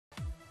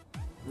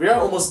We are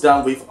almost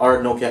done with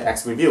our Nokia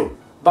X review.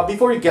 But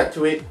before we get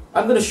to it,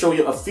 I'm going to show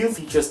you a few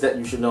features that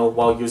you should know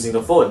while using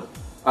the phone.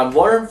 I'm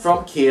Warren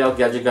from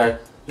KLGadgetGuy.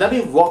 Let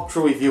me walk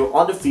through with you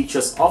on the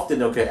features of the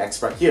Nokia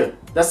X right here.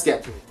 Let's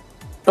get to it.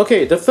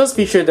 Okay, the first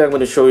feature that I'm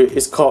going to show you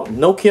is called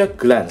Nokia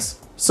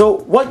Glance. So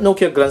what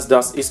Nokia Glance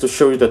does is to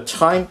show you the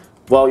time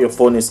while your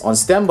phone is on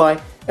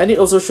standby, and it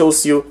also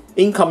shows you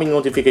incoming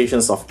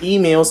notifications of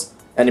emails,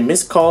 any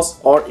missed calls,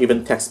 or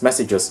even text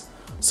messages.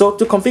 So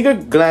to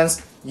configure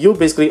Glance, you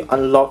basically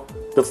unlock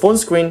the phone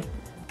screen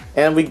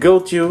and we go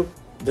to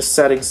the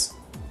settings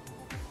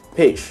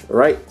page,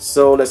 right?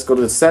 So let's go to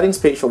the settings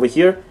page over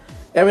here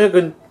and we're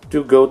going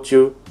to go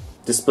to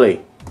display.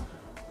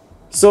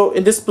 So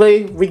in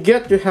display, we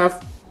get to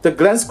have the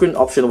glance screen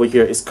option over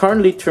here is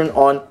currently turned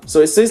on. So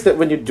it says that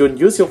when you don't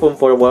use your phone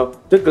for a while,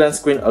 the glance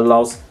screen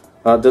allows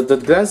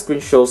the glance screen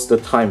shows the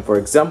time, for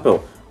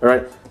example.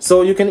 Alright,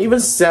 so you can even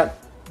set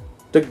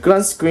the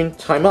glance screen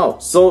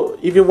timeout. So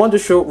if you want to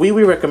show, we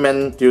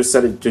recommend you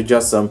set it to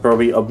just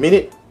probably a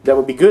minute. That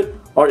would be good.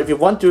 Or if you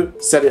want to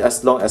set it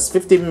as long as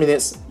 15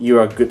 minutes, you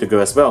are good to go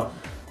as well.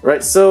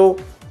 Right, so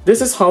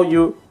this is how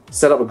you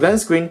set up a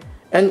glance screen.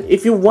 And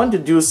if you want to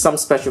do some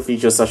special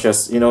features such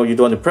as, you don't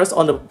want to press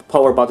on the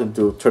power button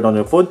to turn on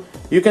your phone,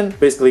 you can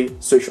basically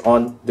switch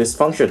on this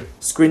function,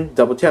 screen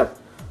double tap.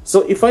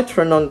 So if I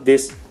turn on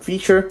this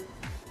feature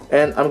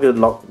and I'm going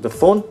to lock the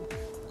phone,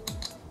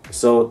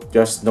 so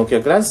just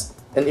Nokia Glance,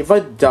 and if I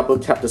double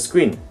tap the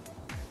screen,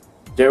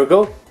 there we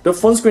go, the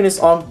phone screen is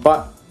on,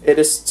 but it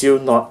is still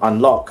not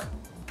unlocked.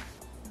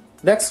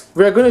 Next,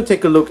 we are going to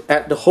take a look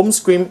at the home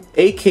screen,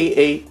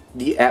 aka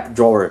the app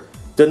drawer.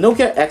 The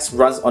Nokia X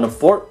runs on a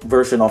 4th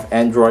version of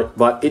Android,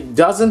 but it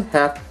doesn't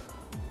have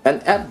an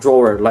app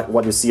drawer like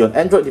what you see on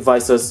Android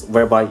devices,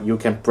 whereby you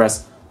can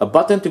press a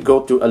button to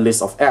go to a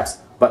list of apps.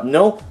 But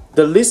no,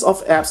 the list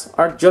of apps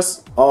are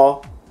just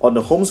all on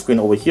the home screen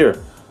over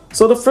here.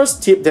 So the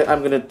first tip that I'm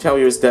going to tell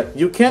you is that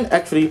you can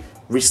actually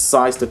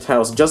resize the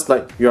tiles just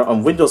like you're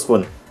on Windows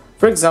Phone.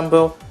 For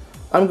example,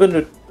 I'm going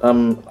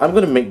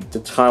to make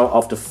the tile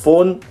of the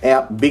phone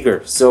app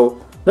bigger.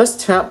 So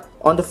let's tap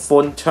on the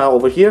phone tile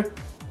over here,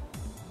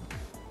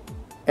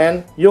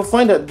 and you'll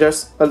find that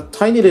there's a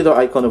tiny little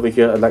icon over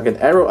here, like an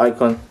arrow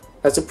icon.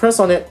 As you press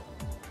on it,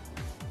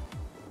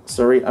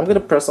 I'm going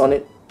to press on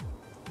it,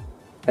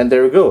 and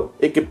there we go.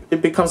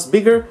 It becomes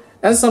bigger,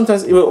 and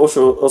sometimes it will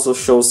also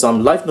show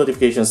some live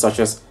notifications, such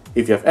as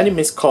if you have any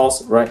missed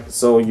calls, right?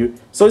 So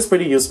it's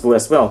pretty useful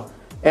as well.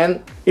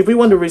 And if we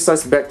want to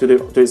resize back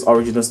to its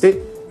original state,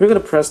 we're going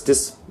to press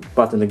this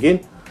button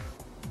again,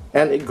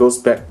 and it goes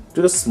back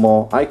to the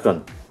small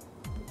icon.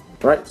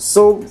 Right,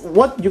 so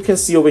what you can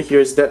see over here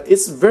is that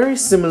it's very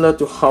similar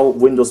to how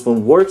Windows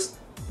Phone works,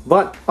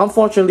 but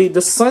unfortunately the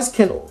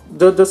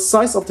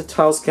size of the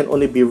tiles can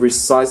only be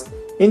resized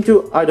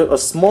into either a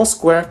small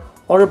square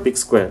or a big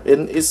square,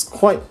 and it's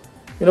quite,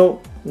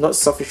 not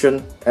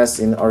sufficient as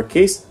in our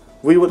case.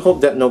 We would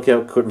hope that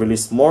Nokia could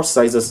release more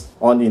sizes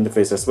on the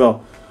interface as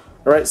well.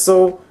 Alright,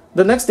 so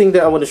the next thing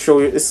that I want to show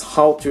you is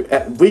how to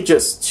add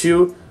widgets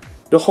to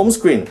the home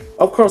screen.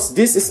 Of course,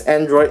 this is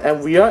Android,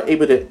 and we are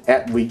able to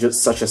add widgets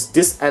such as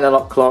this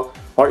analog clock,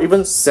 or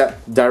even set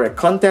direct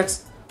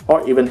contacts,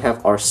 or even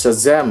have our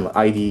Shazam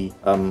ID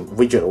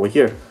widget over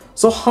here.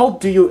 So how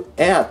do you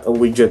add a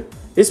widget?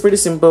 It's pretty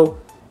simple.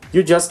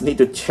 You just need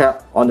to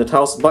tap on the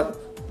tiles. But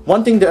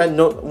one thing that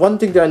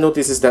I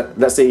notice is that,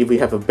 let's say if we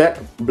have a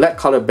black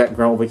color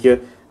background over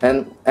here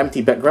and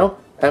empty background,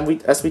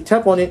 and as we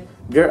tap on it,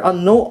 there are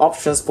no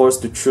options for us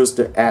to choose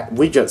to add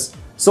widgets.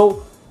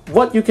 So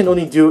what you can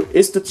only do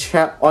is to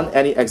tap on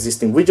any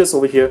existing widgets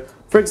over here.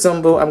 For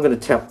example, I'm going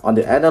to tap on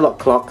the analog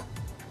clock.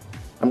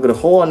 I'm going to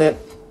hold on it.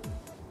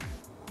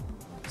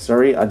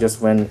 Sorry, I just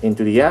went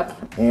into the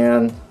app,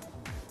 and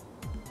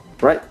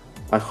right,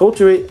 I hold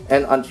to it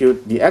and until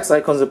the X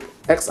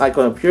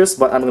icon appears,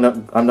 but I'm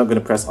not going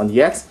to press on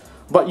the X.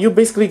 But you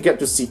basically get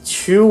to see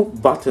 2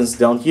 buttons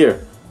down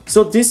here.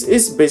 So this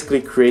is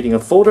basically creating a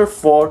folder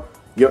for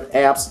your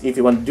apps if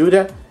you want to do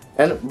that.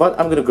 But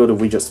I'm going to go to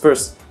widgets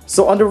first.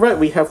 So on the right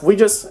we have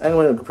widgets, and I'm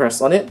going to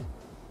press on it.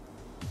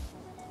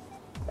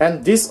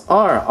 And these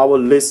are our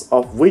list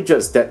of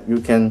widgets that you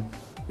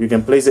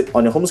can place it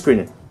on your home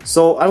screen.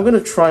 So I'm going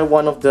to try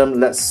one of them.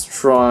 Let's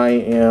try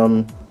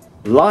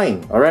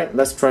line. Alright,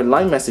 let's try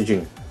line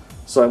messaging.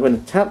 So I'm going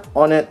to tap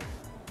on it.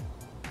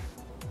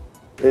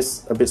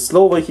 It's a bit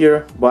slow over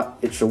here, but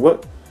it should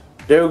work.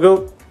 There we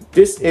go.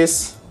 This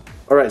is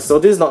alright. So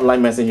this is not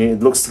line messaging.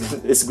 It looks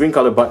it's green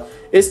color, but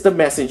it's the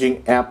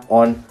messaging app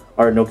on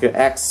our Nokia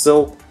X.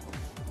 So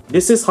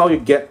this is how you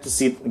get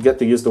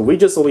to use the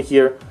widgets over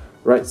here,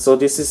 right? So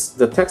this is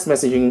the text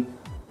messaging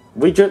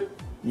widget.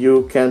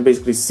 You can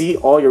basically see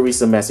all your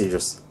recent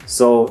messages.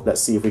 So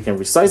let's see if we can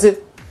resize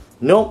it.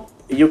 No,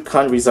 you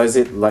can't resize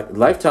it like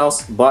live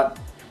tiles, but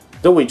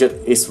the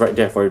widget is right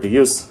there for you to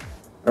use.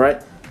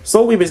 Alright,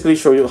 so we basically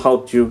show you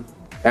how to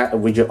add a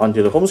widget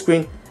onto the home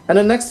screen. And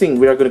the next thing,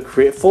 we are going to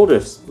create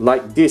folders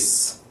like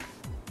this,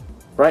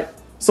 right?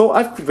 So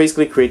I've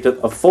basically created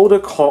a folder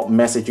called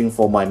messaging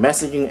for my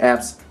messaging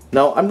apps.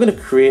 Now I'm going to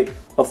create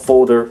a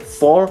folder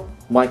for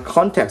my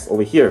contacts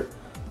over here.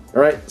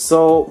 Alright,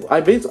 so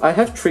I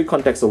have 3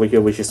 contacts over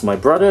here, which is my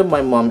brother,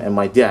 my mom, and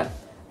my dad.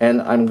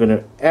 And I'm going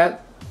to add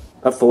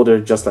a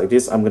folder just like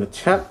this. I'm going to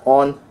tap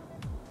on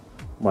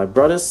my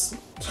brother's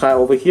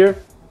tile over here.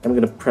 I'm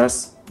going to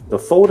press the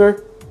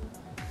folder.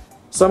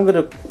 So I'm going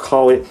to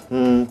call it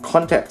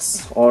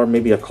contacts, or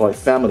maybe I'll call it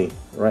family,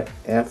 right?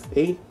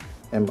 Family.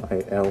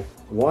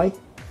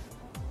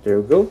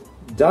 There we go.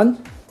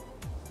 Done.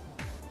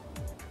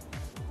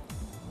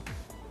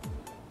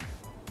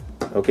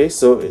 Okay,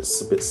 so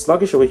it's a bit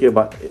sluggish over here,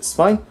 but it's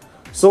fine.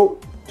 So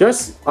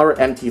there's our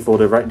empty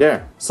folder right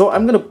there. So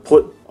I'm gonna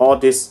put all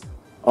these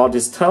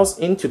tiles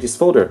into this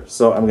folder.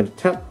 So I'm gonna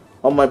tap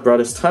on my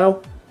brother's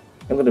tile.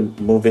 I'm gonna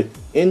move it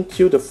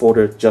into the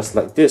folder just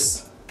like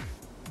this.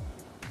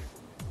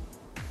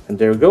 And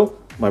there we go.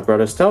 My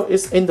brother's tile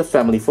is in the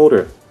family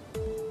folder.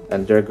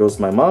 And there goes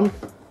my mom.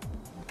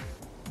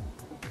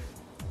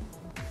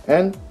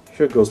 And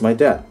here goes my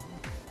dad.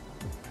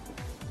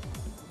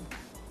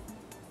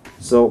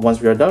 So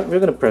once we are done, we're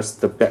going to press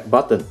the back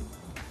button.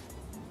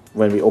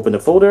 When we open the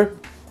folder,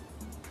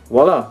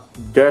 voila,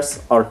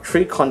 there's our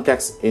 3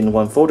 contacts in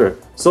one folder.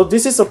 So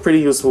this is a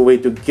pretty useful way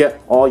to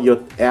get all your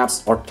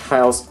apps or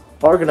tiles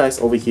organized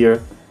over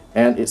here,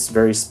 and it's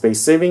very space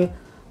saving.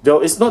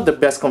 Though it's not the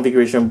best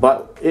configuration,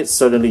 but it's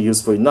certainly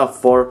useful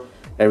enough for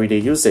everyday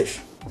usage.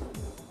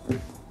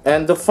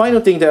 And the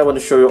final thing that I want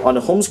to show you on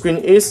the home screen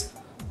is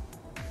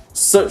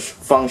search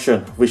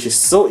function, which is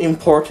so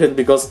important,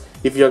 because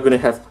if you're going to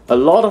have a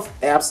lot of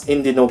apps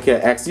in the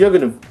Nokia X, you're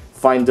going to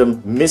find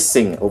them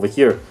missing over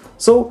here.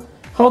 So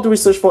how do we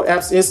search for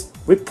apps is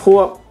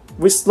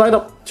we slide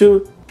up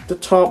to the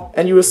top,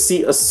 and you will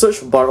see a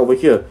search bar over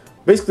here.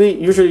 Basically,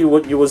 usually you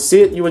will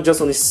see it, you will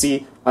just only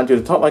see until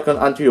the top icon,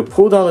 until you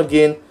pull down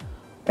again,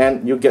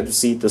 and you get to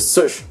see the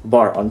search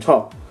bar on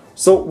top.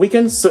 So we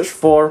can search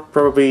for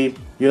probably,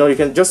 you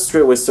can just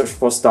straight away search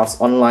for stuff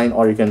online,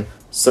 or you can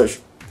search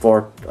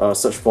for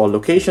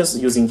locations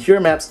using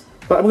Nokia Maps.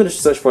 But I'm going to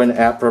search for an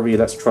app. Probably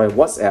let's try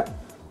WhatsApp.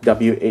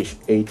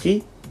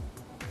 WhatsApp.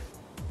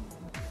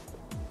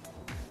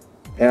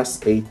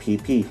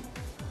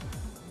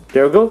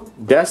 There we go.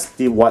 That's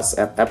the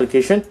WhatsApp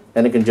application,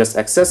 and you can just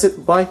access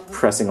it by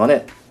pressing on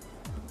it.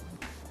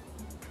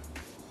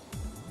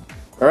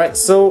 Alright,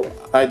 so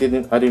I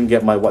didn't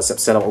get my WhatsApp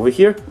set up over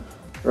here.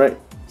 Right.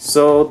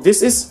 So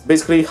this is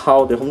basically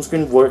how the home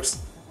screen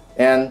works,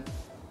 and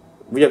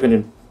we are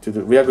going to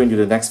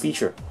the next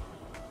feature.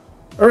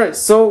 Alright,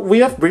 so we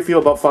have briefed you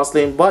about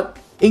Fastlane, but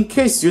in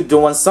case you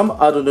don't want some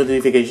other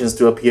notifications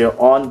to appear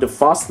on the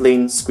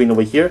Fastlane screen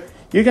over here,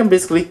 you can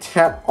basically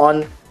tap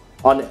on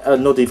a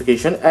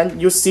notification,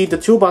 and you see the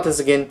 2 buttons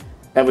again,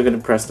 and we're going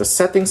to press the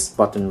settings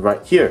button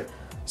right here.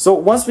 So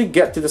once we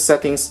get to the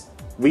settings,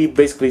 we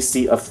basically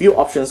see a few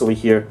options over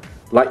here,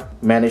 like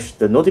manage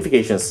the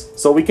notifications.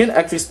 So we can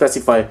actually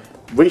specify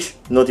which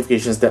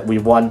notifications that we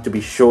want it to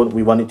be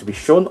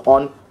shown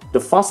on the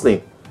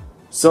Fastlane.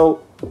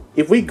 So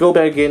if we go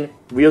back again,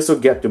 we also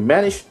get to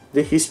manage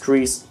the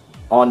histories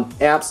on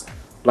apps,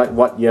 like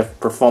what you have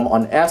performed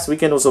on apps. We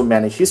can also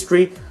manage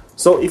history.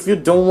 So if you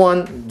don't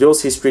want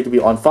those history to be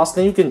on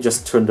Fastlane, you can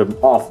just turn them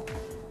off.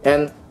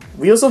 And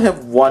we also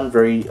have one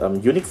very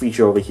unique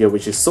feature over here,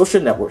 which is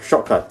social network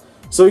shortcut.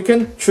 So you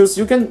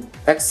can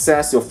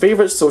access your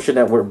favorite social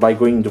network by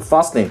going to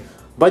Fastlane.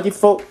 By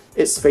default,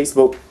 it's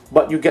Facebook,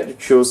 but you get to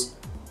choose.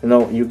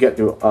 You get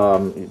to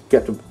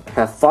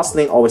have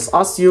Fastlane always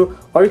ask you,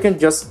 or you can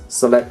just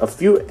select a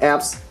few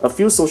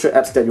social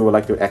apps that you would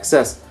like to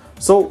access.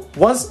 So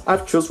once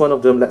I've chosen one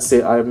of them, let's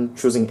say I'm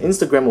choosing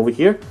Instagram over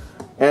here,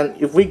 and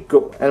if we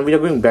go and we are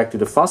going back to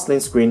the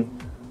Fastlane screen,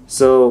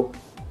 so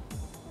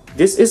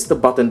this is the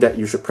button that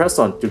you should press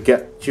on to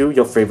get to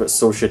your favorite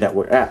social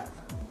network app.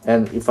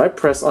 And if I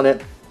press on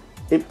it,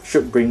 it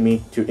should bring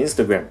me to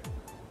Instagram.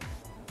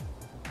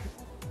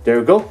 There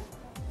we go.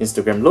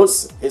 Instagram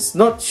loads. It's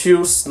not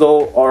too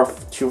slow or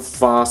too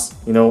fast,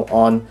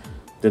 on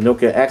the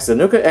Nokia X. The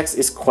Nokia X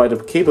is quite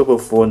a capable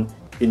phone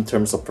in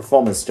terms of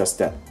performance, just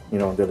that, the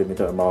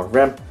limited amount of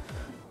RAM.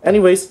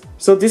 Anyways,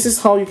 so this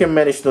is how you can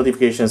manage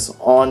notifications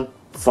on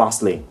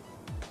Fastlane.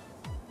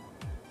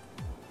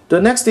 The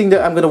next thing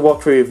that I'm going to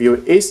walk through with you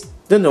is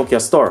the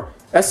Nokia Store.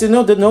 As you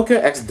know, the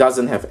Nokia X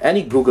doesn't have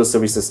any Google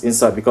services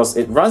inside because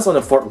it runs on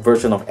a forked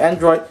version of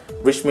Android,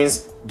 which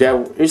means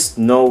there is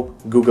no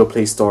Google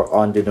Play Store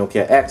on the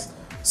Nokia X.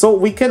 So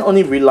we can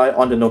only rely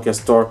on the Nokia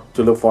Store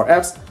to look for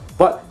apps.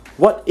 But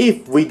what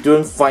if we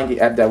don't find the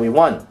app that we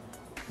want?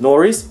 No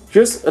worries,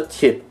 here's a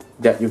tip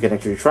that you can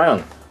actually try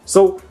on.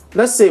 So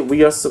let's say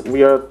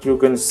you're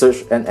going to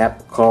search an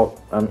app called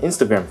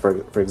Instagram,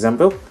 for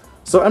example.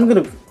 So I'm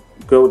going to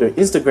go to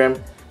Instagram.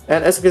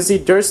 And as you can see,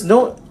 there's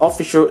no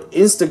official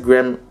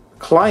Instagram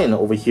client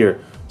over here.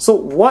 So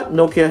what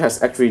Nokia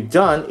has actually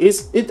done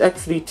is it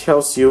actually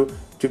tells you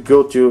to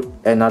go to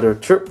another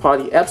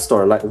third-party app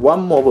store like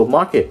One Mobile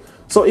Market.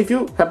 So if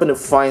you happen to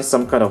find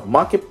some kind of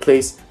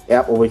marketplace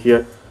app over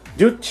here,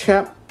 do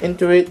tap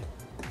into it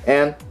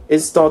and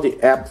install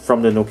the app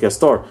from the Nokia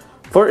Store.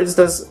 For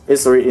instance,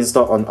 it's already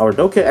installed on our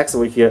Nokia X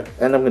over here,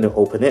 and I'm going to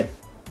open it.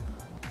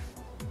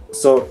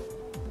 So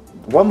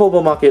One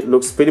Mobile Market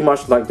looks pretty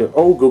much like the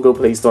old Google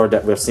Play Store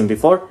that we've seen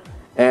before.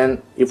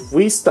 And if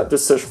we start to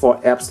search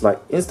for apps like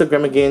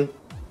Instagram again,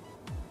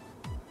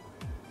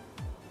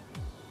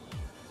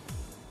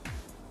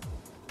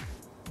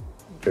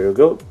 there you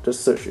go, the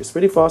search is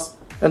pretty fast.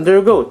 And there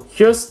you go,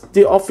 here's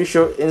the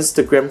official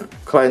Instagram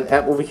client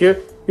app over here.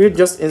 You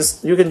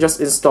can just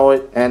install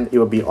it and it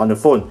will be on the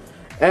phone.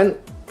 And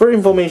for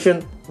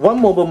information,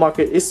 One Mobile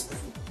Market is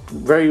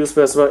very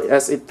useful as well,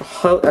 as it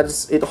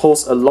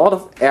holds a lot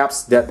of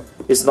apps that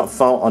is not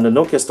found on the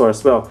Nokia Store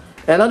as well.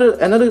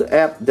 Another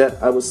app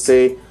that I would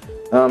say,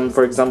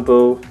 for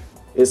example,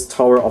 is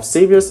Tower of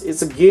Saviors.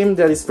 It's a game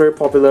that is very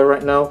popular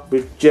right now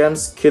with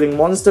gems, killing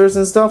monsters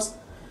and stuff.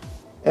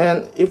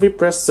 And if we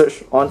press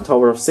search on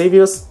Tower of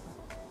Saviors,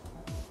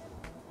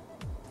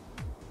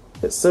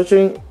 it's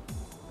searching,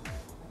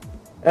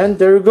 and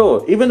there you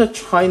go. Even the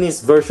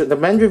Chinese version, the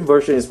Mandarin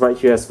version, is right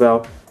here as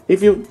well.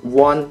 If you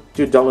want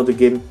to download the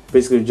game,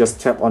 basically just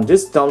tap on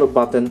this download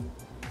button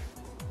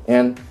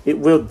and it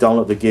will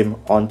download the game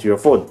onto your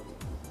phone.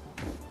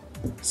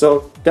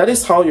 So that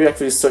is how you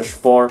actually search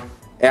for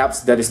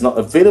apps that is not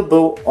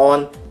available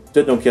on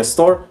the Nokia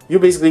Store. You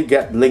basically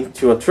get linked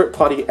to a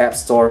third-party app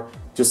store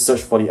to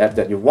search for the app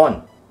that you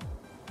want.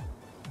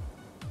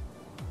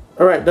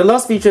 Alright, the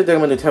last feature that I'm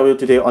going to tell you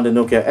today on the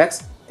Nokia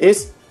X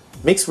is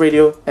Mix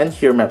Radio and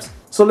Hear Maps.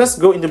 So let's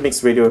go into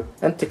Mix Radio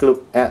and take a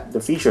look at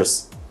the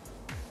features.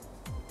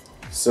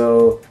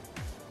 So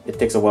it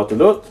takes a while to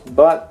load,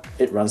 but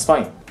it runs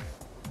fine.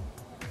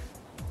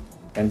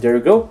 And there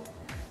you go.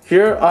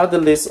 Here are the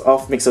list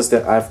of mixes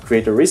that I've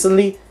created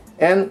recently.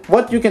 And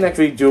what you can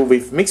actually do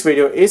with Mix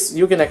Radio is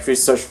you can actually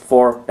search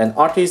for an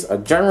artist,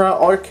 a genre,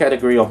 or a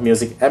category of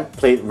music and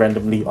play it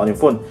randomly on your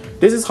phone.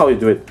 This is how you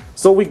do it.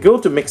 So we go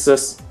to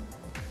Mixes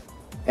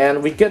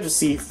and we get to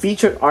see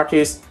featured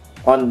artists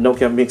on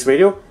Nokia Mix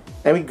Radio.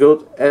 And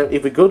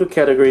if we go to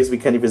categories, we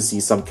can even see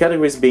some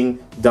categories being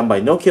done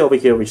by Nokia over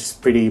here, which is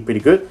pretty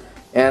good.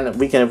 And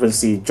we can even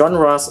see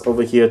genres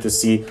over here to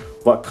see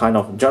what kind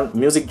of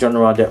music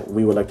genre that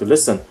we would like to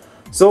listen.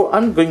 So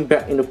I'm going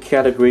back into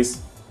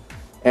categories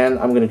and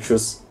I'm going to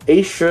choose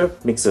Asia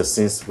mixes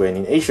since we're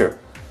in Asia.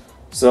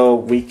 So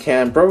we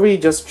can probably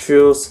just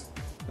choose,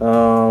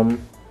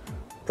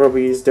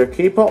 probably is there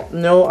K-pop?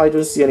 No, I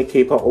don't see any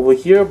K-pop over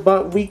here,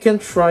 but we can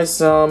try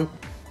some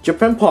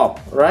Japan pop,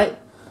 right?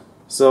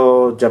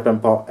 So Japan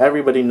pop,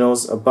 everybody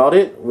knows about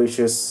it, which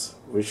is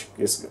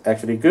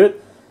actually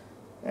good.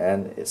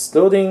 And it's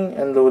loading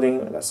and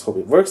loading. Let's hope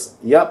it works.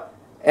 Yep.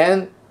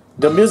 And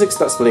the music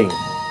starts playing.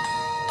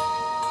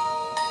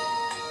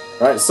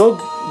 Right, so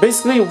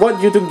basically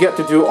what you do get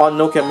to do on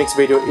Nokia Mix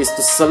Radio is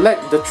to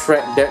select the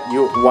track that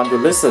you want to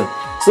listen.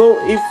 So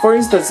if, for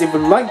instance, if you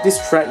like this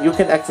track, you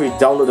can actually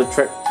download the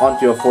track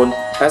onto your phone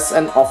as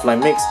an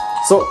offline mix.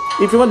 So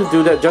if you want to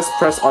do that, just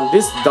press on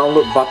this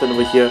download button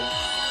over here,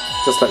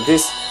 just like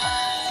this,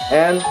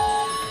 and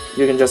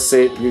you can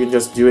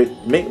just do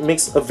it, make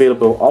mix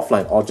available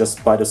offline, or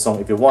just buy the song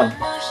if you want.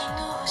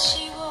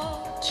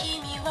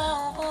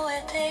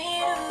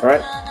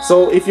 Alright,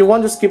 so if you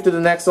want to skip to the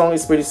next song,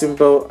 it's pretty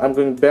simple. I'm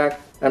going back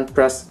and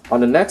press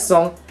on the next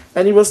song,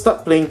 and it will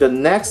start playing the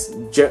next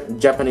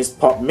Japanese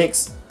pop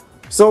mix.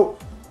 So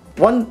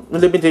one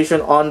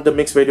limitation on the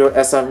Mix Radio,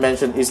 as I've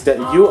mentioned, is that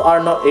you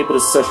are not able to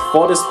search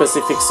for the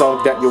specific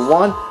song that you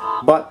want,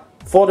 but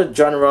for the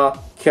genre,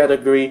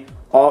 category,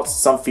 or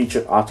some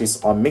featured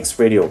artists on Mix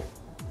Radio.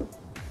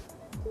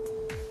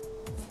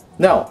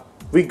 Now,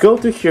 we go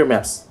to Hear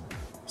Maps.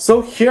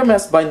 So Hear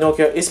Maps by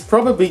Nokia is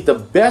probably the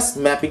best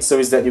mapping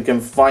service that you can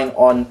find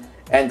on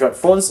Android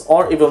phones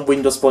or even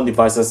Windows Phone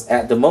devices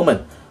at the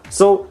moment.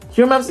 So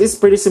Hear Maps is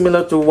pretty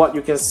similar to what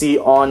you can see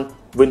on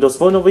Windows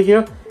Phone over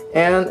here.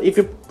 And if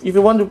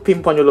you want to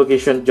pinpoint your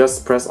location,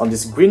 just press on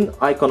this green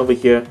icon over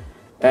here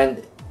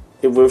and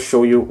it will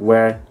show you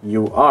where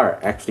you are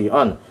actually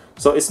on.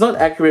 So it's not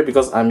accurate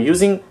because I'm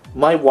using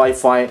my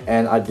Wi-Fi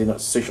and I did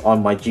not switch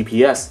on my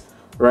GPS,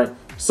 right?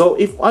 So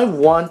if I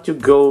want to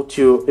go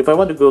to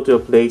a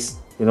place,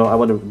 you know, I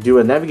want to do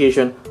a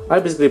navigation, I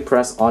basically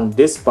press on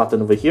this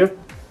button over here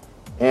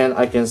and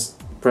I can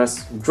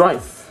press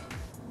drive,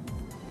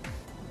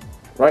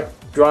 right?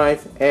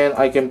 Drive, and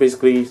I can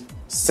basically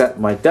set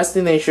my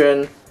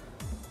destination.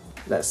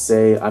 Let's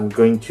say I'm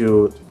going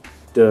to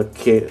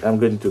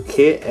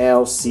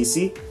KL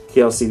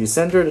City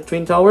Center, the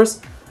Twin Towers,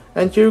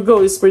 and here you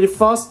go. It's pretty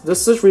fast. The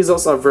search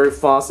results are very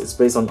fast. It's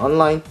based on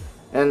online,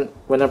 and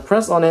when I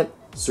press on it,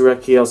 Surya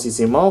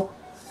KLCC Mall,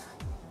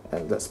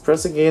 and let's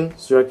press again,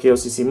 Surya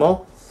KLCC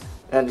Mall,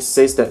 and it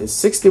says that it's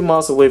 60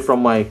 miles away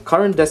from my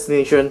current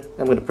destination.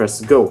 I'm going to press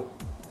go.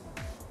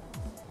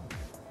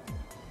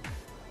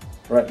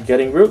 Right,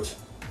 getting route.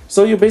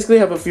 So you basically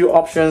have a few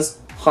options,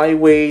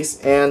 highways,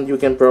 and you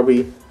can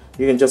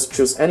just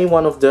choose any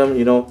one of them,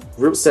 you know,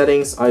 route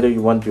settings. Either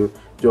you want to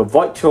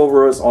avoid toll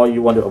roads, or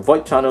you want to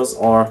avoid tunnels,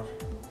 or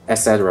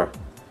etc.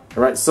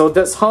 Alright, so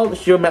that's how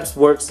Hear Maps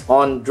works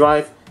on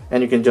Drive,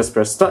 and you can just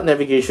press start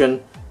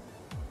navigation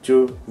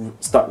to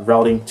start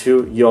routing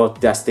to your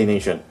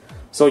destination.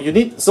 So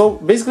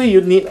basically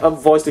you need a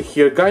voice to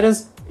hear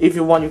guidance. If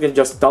you want, you can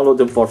just download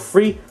them for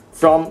free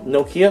from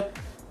Nokia,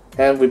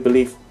 and we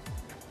believe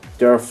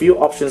there are a few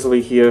options over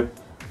here,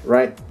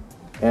 right?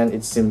 And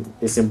it's in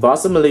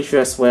Bahasa Malaysia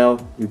as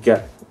well. You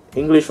get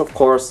English, of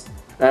course,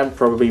 and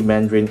probably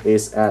Mandarin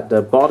is at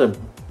the bottom.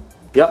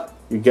 Yep,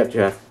 you get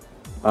to have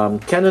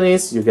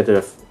Cantonese, you get to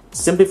have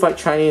simplified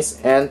Chinese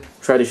and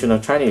traditional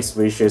Chinese,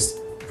 which is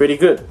pretty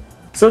good.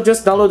 So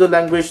just download the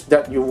language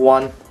that you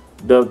want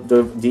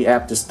the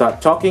app to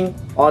start talking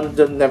on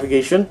the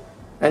navigation,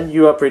 and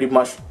you are pretty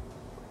much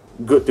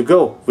good to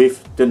go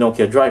with the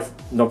Nokia Drive,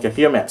 Nokia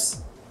Here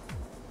Maps.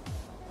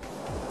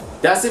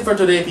 That's it for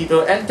today,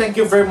 people, and thank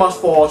you very much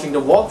for watching the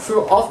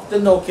walkthrough of the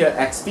Nokia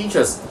X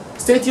features.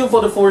 Stay tuned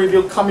for the full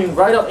review coming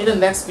right up in the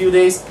next few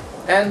days,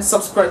 and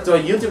subscribe to our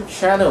YouTube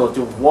channel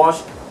to watch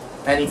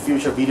any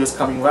future videos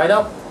coming right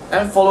up,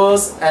 and follow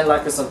us and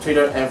like us on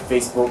Twitter and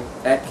Facebook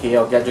at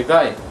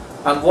KLGadgetGuy.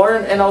 I'm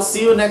Warren, and I'll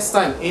see you next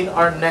time in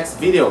our next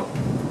video.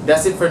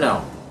 That's it for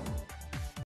now.